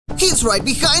He's right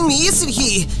behind me, isn't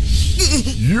he?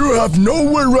 You have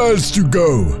nowhere else to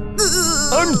go.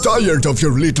 I'm tired of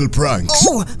your little pranks.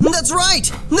 Oh, that's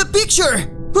right! The picture!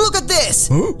 Look at this!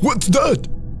 Huh? What's that?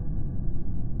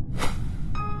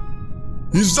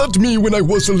 Is that me when I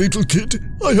was a little kid?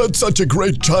 I had such a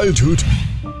great childhood.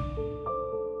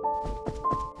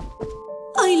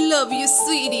 I love you,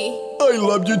 sweetie. I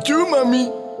love you too, Mommy.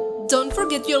 Don't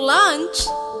forget your lunch.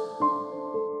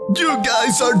 You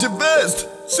guys are the best.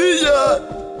 See ya.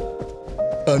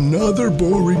 Another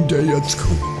boring day at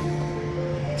school.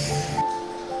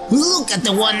 Look at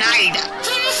the one-eyed.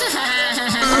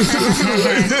 I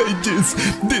hate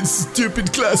these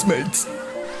stupid classmates.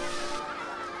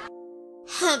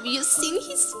 Have you seen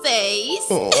his face?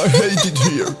 Oh, I hate it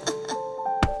here.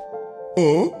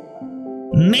 Oh?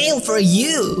 Mail for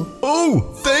you. Oh,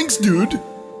 thanks, dude.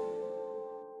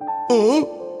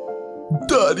 Oh?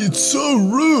 That is so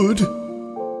rude.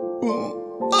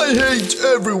 Oh, I hate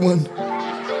everyone.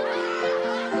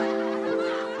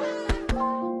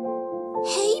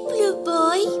 Hey, blue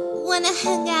boy. Wanna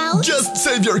hang out? Just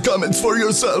save your comments for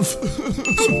yourself.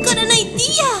 I've got an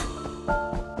idea!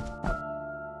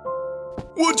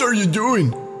 What are you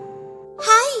doing?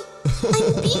 Hi,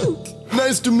 I'm Pink.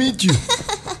 Nice to meet you.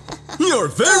 You're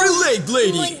very late,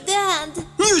 lady. My dad.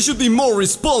 You should be more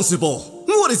responsible.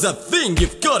 What is that thing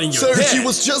you've got in your Sir, head? she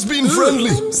was just being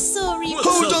friendly. I'm sorry. What's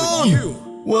Hold up on. with you?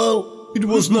 Well, it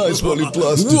was nice while it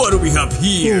lasted. What do we have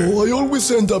here? Oh, I always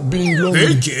end up being lonely.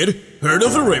 Hey kid, heard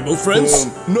of the Rainbow Friends?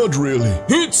 Not really.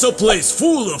 It's a place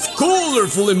full of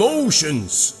colorful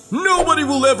emotions. Nobody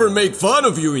will ever make fun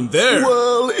of you in there.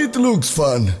 Well, it looks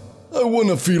fun. I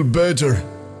wanna feel better.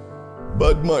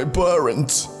 But my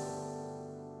parents...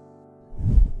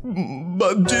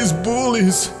 But these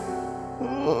bullies...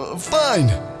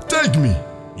 Fine, take me.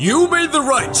 You made the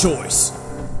right choice.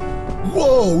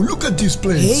 Whoa, look at this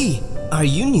place. Hey, are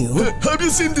you new? Have you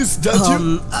seen this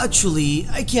statue? Actually,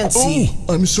 I can't see.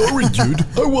 Oh, I'm sorry, dude.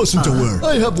 I wasn't aware.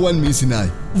 I have one missing eye.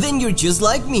 Then you're just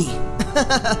like me.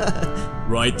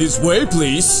 Right this way,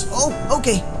 please. Oh,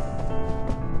 okay.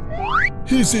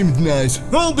 He seemed nice.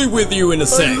 I'll be with you in a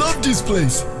sec. I love this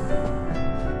place.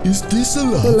 Is this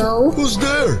alive? Hello? Who's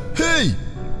there? Hey,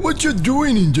 what you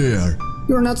doing in there?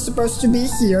 You're not supposed to be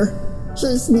here.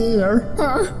 He's near.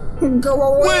 Go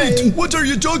away. Wait, what are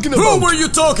you talking Who about? were you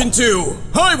talking to?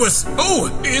 I was... Oh,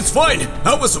 it's fine.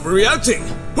 I was overreacting.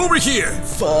 Over here.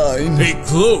 Fine. A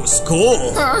close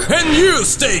call. And you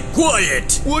stay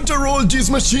quiet. What are all these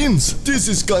machines? This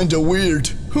is kinda weird.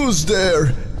 Who's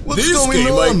there? What's This going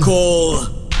game on? I call...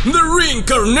 The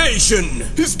Reincarnation.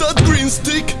 Is that green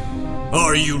stick?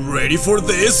 Are you ready for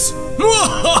this? You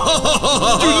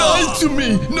lied to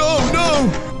me! No, no!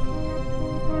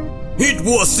 It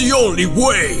was the only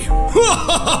way.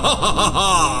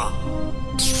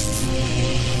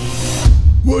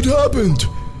 What happened?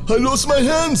 I lost my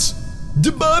hands!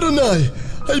 The button eye!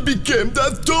 I became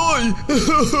that toy!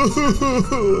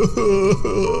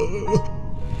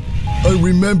 I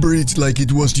remember it like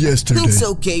it was yesterday. It's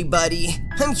okay, buddy.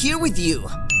 I'm here with you.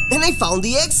 And I found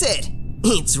the exit.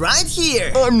 It's right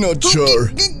here. I'm not sure.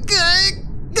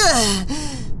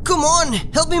 Come on,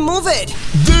 help me move it.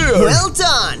 There! Well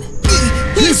done.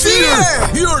 He's here!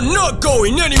 You're not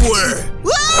going anywhere.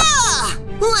 Ah!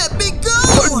 Let me go!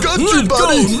 I got you, Let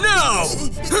buddy! go now.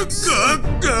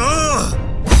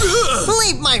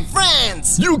 Leave my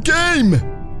friends! You came!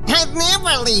 I'd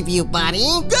never leave you, buddy.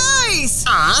 Guys!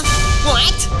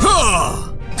 What?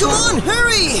 Come on,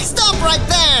 hurry! Stop right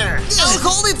there! I'll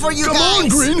hold it for you Come guys! on,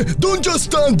 Green! Don't just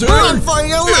stand there! Run for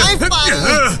your life, buddy!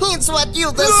 It's what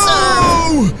you deserve!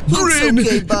 No! Green! It's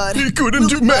okay, bud. He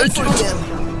couldn't We'll be back make for it! him.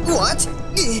 What?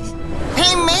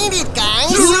 I made it,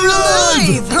 guys! You're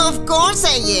alive! Of course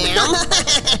I am!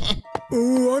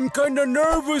 Oh, I'm kinda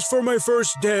nervous for my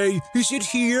first day. Is it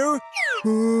here?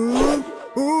 Oh,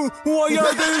 why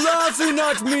are they laughing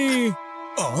at me?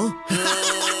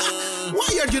 Why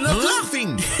are you not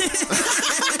laughing?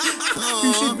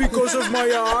 Is it because of my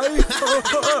eye?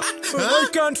 I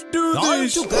can't do Time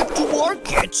this. to get to work,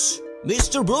 kids.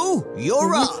 Mr. Blue,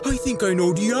 you're up. I think I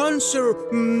know the answer.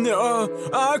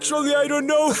 Actually, I don't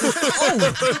know.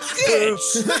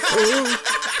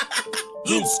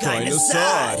 It's kinda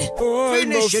sad. I'm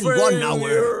Finish a in 1 hour.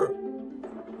 failure.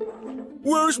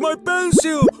 Where's my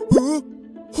pencil?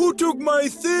 Who took my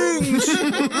things?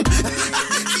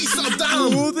 He's so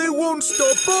dumb. Oh, they won't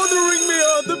stop bothering me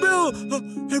on the bill.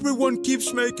 Everyone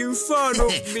keeps making fun of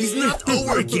me. It's not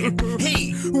over yet.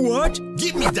 Hey, What?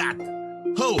 give me that.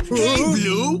 Oh, hey,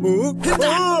 Blue.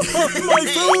 My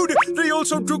food! They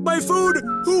also took my food!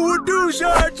 Who would do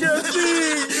such a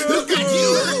thing? Look at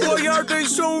you. Why are they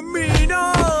so mean?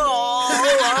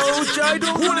 I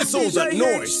don't What like is all this. that I hate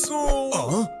noise?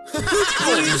 school.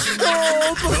 Please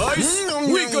stop. Guys,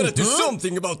 we gotta do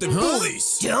something about the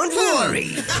bullies. Don't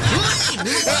worry.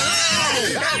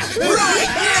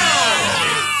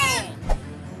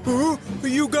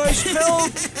 You guys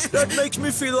help! That makes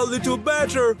me feel a little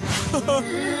better.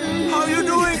 How you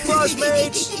doing,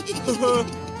 classmates?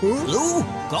 Blue,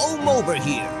 come over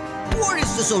here. What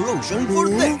is the solution for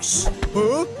this?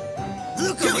 Huh?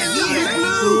 Look over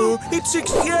here. It's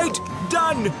 68.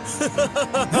 Done.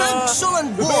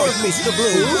 Excellent work, Mr.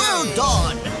 Blue. Well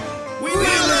done. We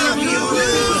love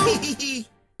you.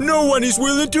 No one is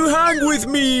willing to hang with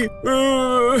me.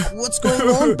 What's going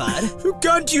on, bud?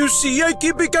 Can't you see? I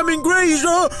keep becoming grayish.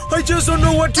 I just don't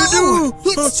know what to Oh,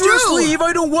 do. it's Just true. leave.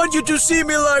 I don't want you to see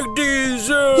me like this.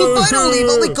 If I don't leave,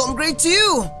 I'll become gray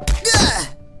too.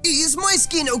 Is my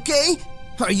skin okay?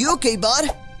 Are you okay, bud?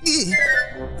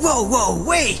 Whoa,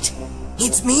 wait!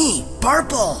 It's me,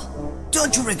 Purple.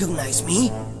 Don't you recognize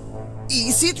me?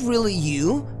 Is it really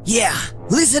you? Yeah,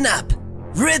 listen up.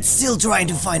 Red's still trying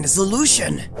to find a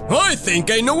solution. I think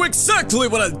I know exactly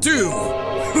what I'll do.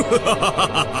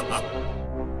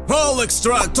 I'll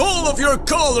extract all of your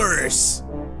colors.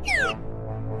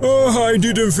 I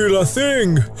didn't feel a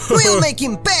thing. We'll make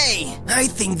him pay. I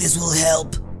think this will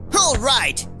help. All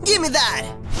right, give me that.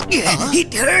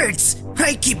 It hurts.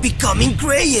 I keep becoming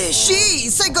grayish.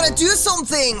 Jeez, I gotta do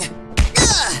something.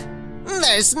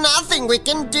 There's nothing we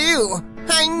can do.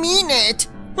 I mean it.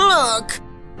 Look.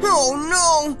 Oh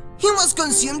no, he was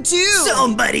consumed too.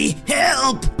 Somebody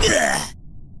help.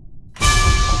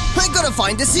 I gotta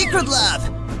find the secret lab.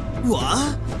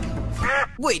 What?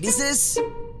 Wait, is this...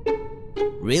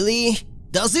 Really?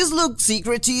 Does this look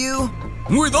secret to you?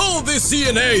 With all this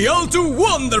DNA, I'll do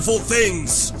wonderful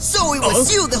things. So it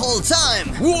was you the whole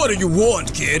time. What do you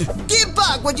want, kid? Give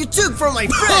back what you took from my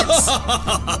friends.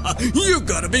 You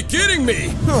gotta be kidding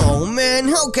me. Oh man,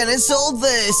 how can I solve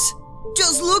this?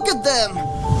 Just look at them.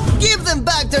 Give them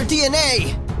back their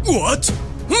DNA. What?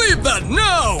 Leave that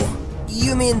now.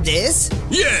 You mean this?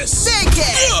 Yes. Take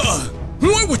it.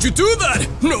 Why would you do that?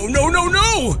 No.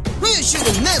 You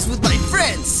shouldn't mess with my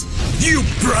friends. You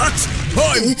brat!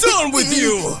 I'm done with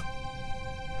you!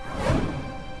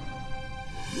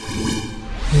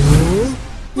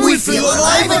 We feel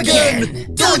alive again.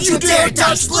 Don't you dare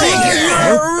touch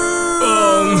Player.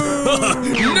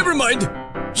 Never mind.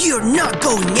 You're not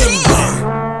going anywhere.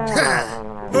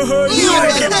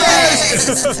 You're the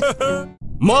best.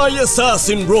 My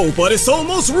assassin robot is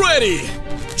almost ready.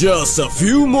 Just a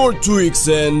few more tweaks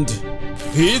and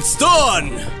it's done.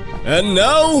 And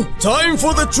now, time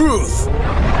for the truth.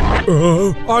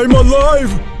 I'm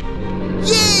alive.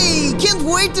 Yay! Can't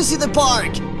wait to see the park.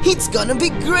 It's gonna be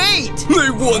great. They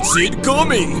won't see it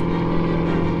coming.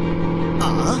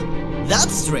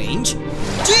 That's strange.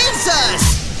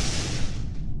 Jesus!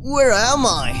 Where am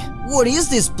I? What is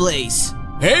this place?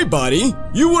 Hey, buddy,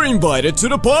 you were invited to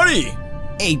the party.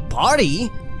 A party?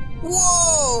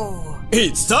 Whoa!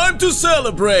 It's time to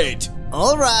celebrate.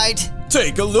 All right.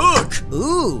 Take a look.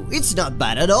 Ooh, it's not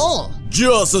bad at all.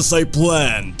 Just as I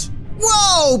planned.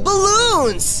 Whoa,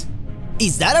 balloons!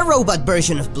 Is that a robot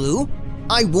version of Blue?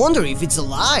 I wonder if it's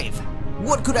alive.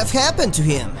 What could have happened to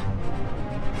him?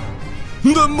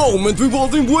 The moment we've all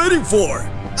been waiting for.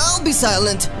 I'll be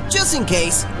silent, just in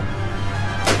case.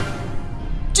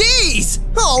 Jeez!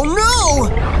 Oh no!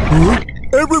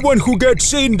 Everyone who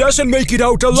gets in doesn't make it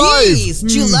out alive. Jeez,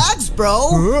 chillax,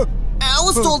 bro. I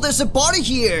was told there's a party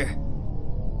here.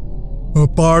 A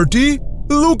party?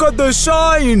 Look at the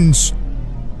signs.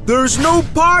 There's no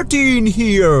party in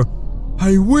here.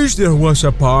 I wish there was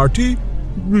a party.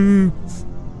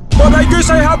 But I guess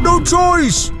I have no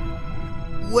choice.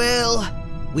 Well,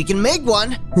 we can make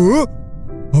one.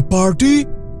 A party?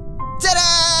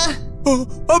 Ta-da!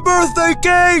 A birthday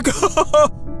cake!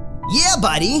 Yeah,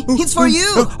 buddy, it's for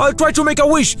you. I'll try to make a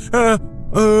wish.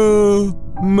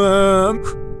 Ma'am.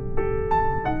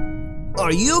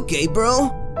 Are you okay,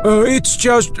 bro? It's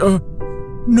just,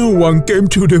 no one came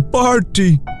to the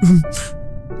party.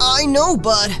 I know,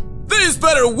 but This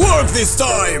better work this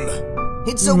time.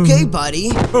 it's okay, buddy.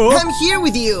 I'm here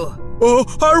with you. Oh,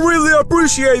 I really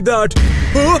appreciate that.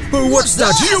 What's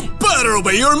that? You better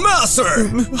obey your master.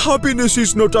 Happiness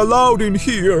is not allowed in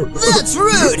here. That's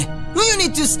rude. You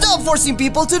need to stop forcing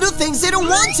people to do things they don't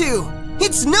want to.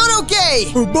 It's not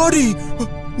okay. Buddy!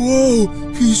 Whoa,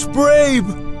 he's brave.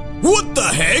 What the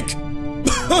heck?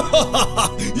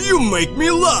 You make me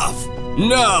laugh.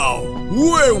 Now,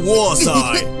 where was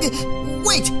I?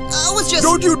 Wait, I was just...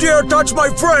 Don't you dare touch my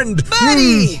friend!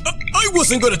 Buddy! I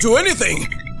wasn't gonna do anything.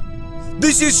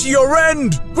 This is your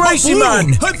end, Crazy Blue,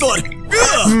 Man! I thought...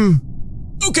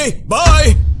 Okay,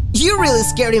 bye! You really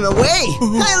scared him away!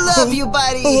 I love you,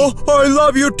 buddy! Oh, I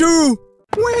love you too!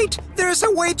 Wait, there's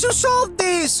a way to solve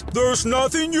this! There's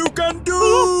nothing you can do!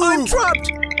 I'm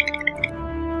trapped!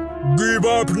 Give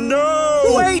up now!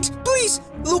 Wait, please,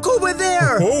 look over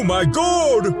there! Oh my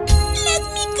god! Let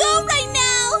me go right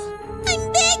now!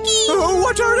 I'm begging! Oh,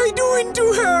 what are they doing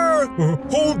to her?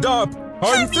 Hold up!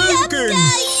 I'm thinking!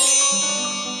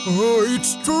 Oh,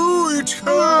 it's true, it's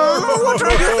her! What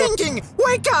are you thinking?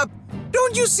 Wake up!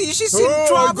 Don't you see she's in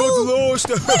trouble? I got lost!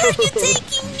 Where are you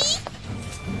taking me?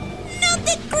 Not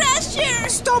the crasher!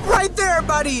 Stop right there,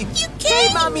 buddy! You can't!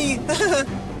 Hey, mommy!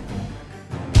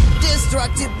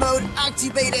 Destructive mode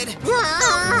activated! Oh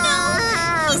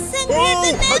no! He's angrier Oh,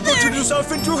 than I got to ever! do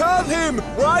something to help him,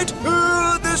 right?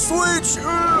 The switch!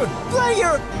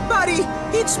 Player! Buddy!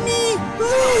 It's me!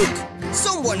 Luke!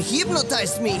 Someone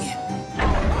hypnotized me!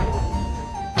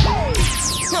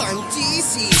 I'm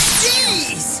dizzy!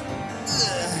 Jeez!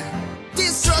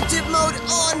 Destructive mode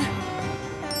on!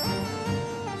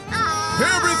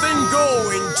 Everything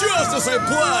going just as I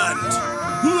planned!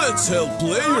 Let's help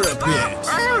Player a bit!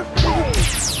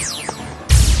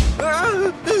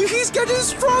 He's getting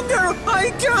stronger!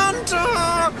 I can't!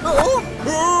 I'm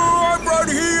right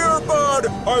here, bud!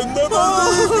 I'll never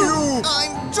leave you!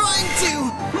 I'm trying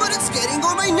to, but it's getting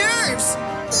on my nerves!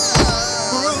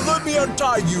 Let me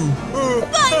untie you!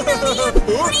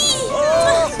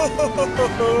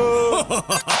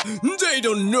 They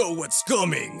don't know what's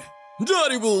coming!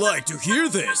 Daddy will like to hear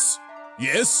this!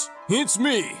 Yes, it's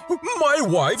me! My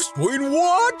wife's doing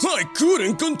what? I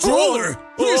couldn't control her!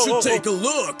 You should take a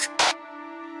look!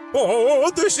 Oh,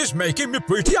 this is making me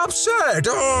pretty upset!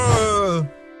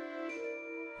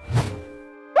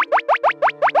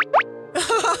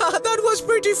 That was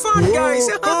pretty fun, guys!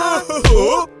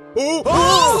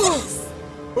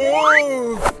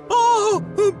 Oh,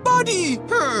 buddy!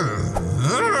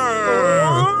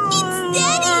 It's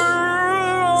Daddy!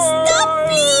 Stop,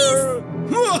 please!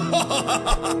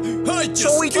 I just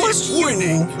So it was keep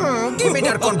winning! Give me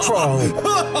that control!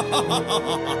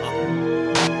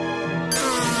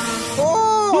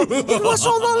 Oh, it was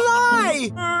all a lie!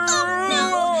 Oh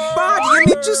no! But you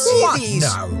need to see What these!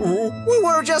 now? We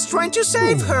were just trying to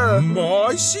save her!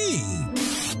 I see.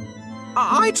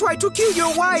 I tried to kill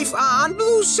your wife, and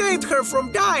Blue saved her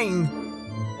from dying!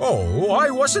 Oh,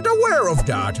 I wasn't aware of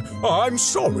that. I'm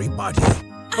sorry, buddy.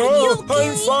 you okay?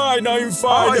 I'm fine, I'm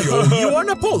fine. I owe you an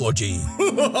apology.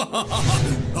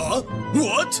 Huh?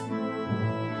 What?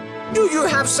 Do you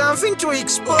have something to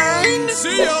explain?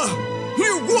 See ya!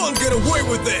 You won't get away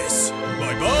with this!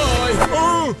 Bye-bye!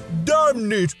 Oh,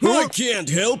 damn it! I can't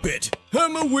help it!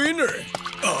 I'm a winner!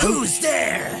 Who's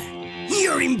there?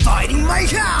 You're inviting my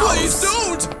house! Please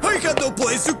don't! I had no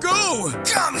place to go!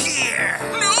 Come here!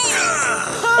 No!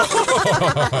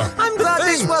 I'm glad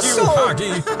this was you, solved!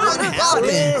 Piggy. What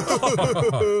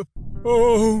happened?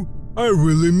 Oh, I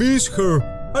really miss her.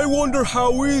 I wonder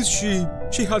how is she?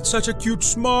 She had such a cute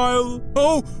smile.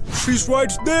 Oh, she's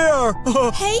right there.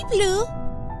 Hey, Blue!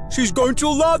 She's going to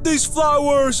love these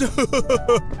flowers.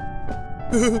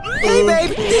 Hey,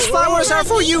 babe, these flowers are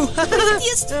for you!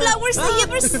 Prettiest flowers I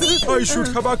ever seen! I should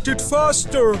have acted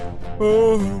faster.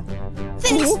 Oh,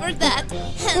 Thanks for that,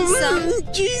 handsome!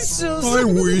 Jesus! I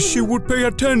wish she would pay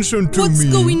attention to What's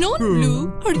me. going on,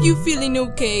 Blue? Are you feeling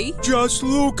okay? Just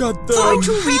look at Try them.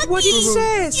 to read what it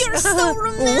says! You're so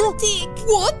romantic!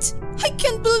 What? I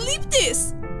can't believe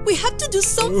this! We have to do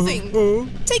something!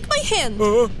 Take my hand!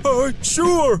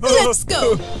 Sure. Let's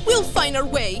go! We'll find our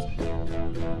way!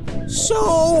 So,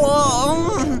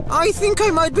 I think I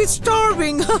might be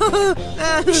starving.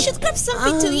 We should grab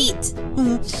something to eat!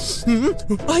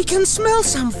 I can smell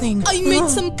something. I made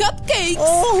some cupcakes!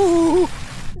 Oh!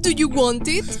 Do you want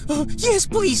it? Yes,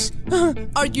 please.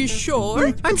 Are you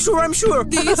sure? I'm sure.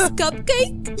 This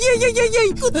cupcake?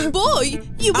 Yeah. Good boy!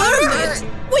 You earned it!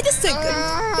 Wait a second!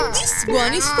 This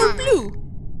one is for Blue!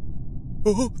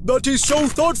 Oh, that is so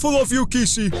thoughtful of you,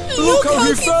 Kissy. Look how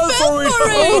he fell for it.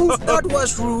 Oh, that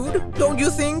was rude. Don't you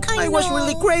think? I was know.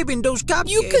 really craving those cupcakes.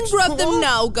 You can grab them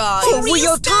now, guys! For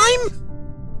real time?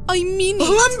 I mean it!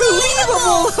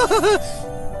 Unbelievable!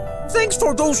 Thanks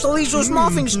for those delicious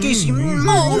muffins, Kissy.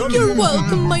 Oh, you're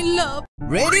welcome, my love!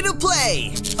 Ready to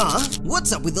play!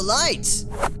 What's up with the lights?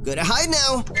 Gotta hide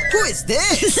now. Who is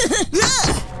this?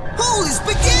 Holy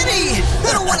spaghetti!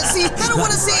 I don't wanna see!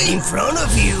 Right in front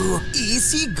of you! Is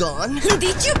he gone?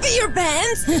 Did you pee your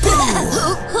pants?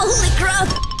 Holy crap!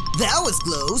 That was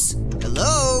close!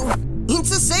 Hello?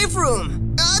 It's a safe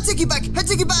room! I take it back!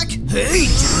 Hey,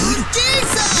 dude!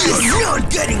 Jesus! You're not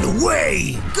getting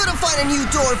away! Gotta find a new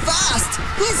door fast!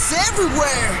 He's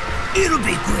everywhere! It'll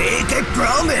be quick, I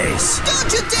promise.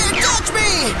 Don't you dare touch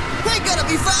me! I gotta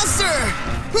be faster!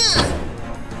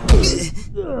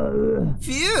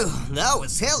 Phew, that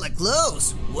was hella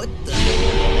close. What the?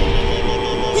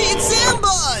 It's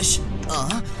ambush!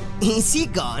 Is he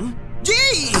gone?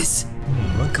 Jeez!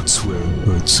 I could swear I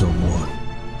hurt someone.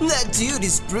 That dude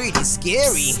is pretty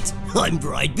scary. I'm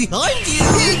right behind you.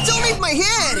 Hey, don't leave my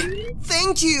head!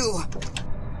 Thank you!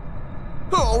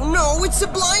 Oh no, it's a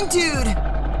blind dude!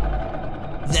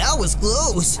 That was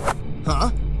close. Huh?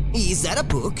 Is that a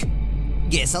book?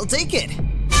 Guess I'll take it.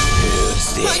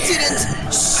 I didn't!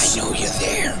 I know you're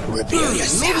there. Reveal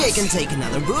yourself. Maybe I can take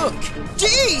another book.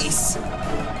 Jeez!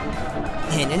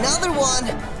 And another one.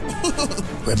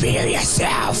 Reveal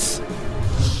yourself.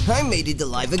 I made it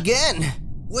alive again.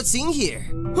 What's in here?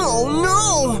 Oh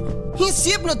no! He's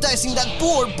hypnotizing that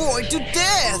poor boy to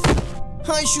death!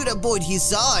 I should avoid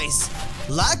his eyes.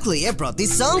 Luckily, I brought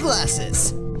these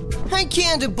sunglasses. I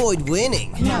can't avoid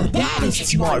winning. Now that is a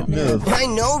smart move. I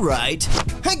know, right?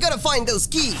 I gotta find those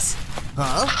keys.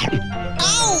 Huh?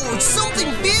 Ouch!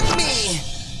 Something bit me!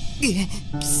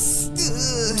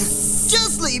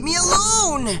 Just leave me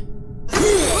alone!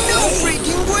 No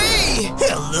freaking way!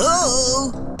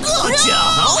 Hello? Gotcha!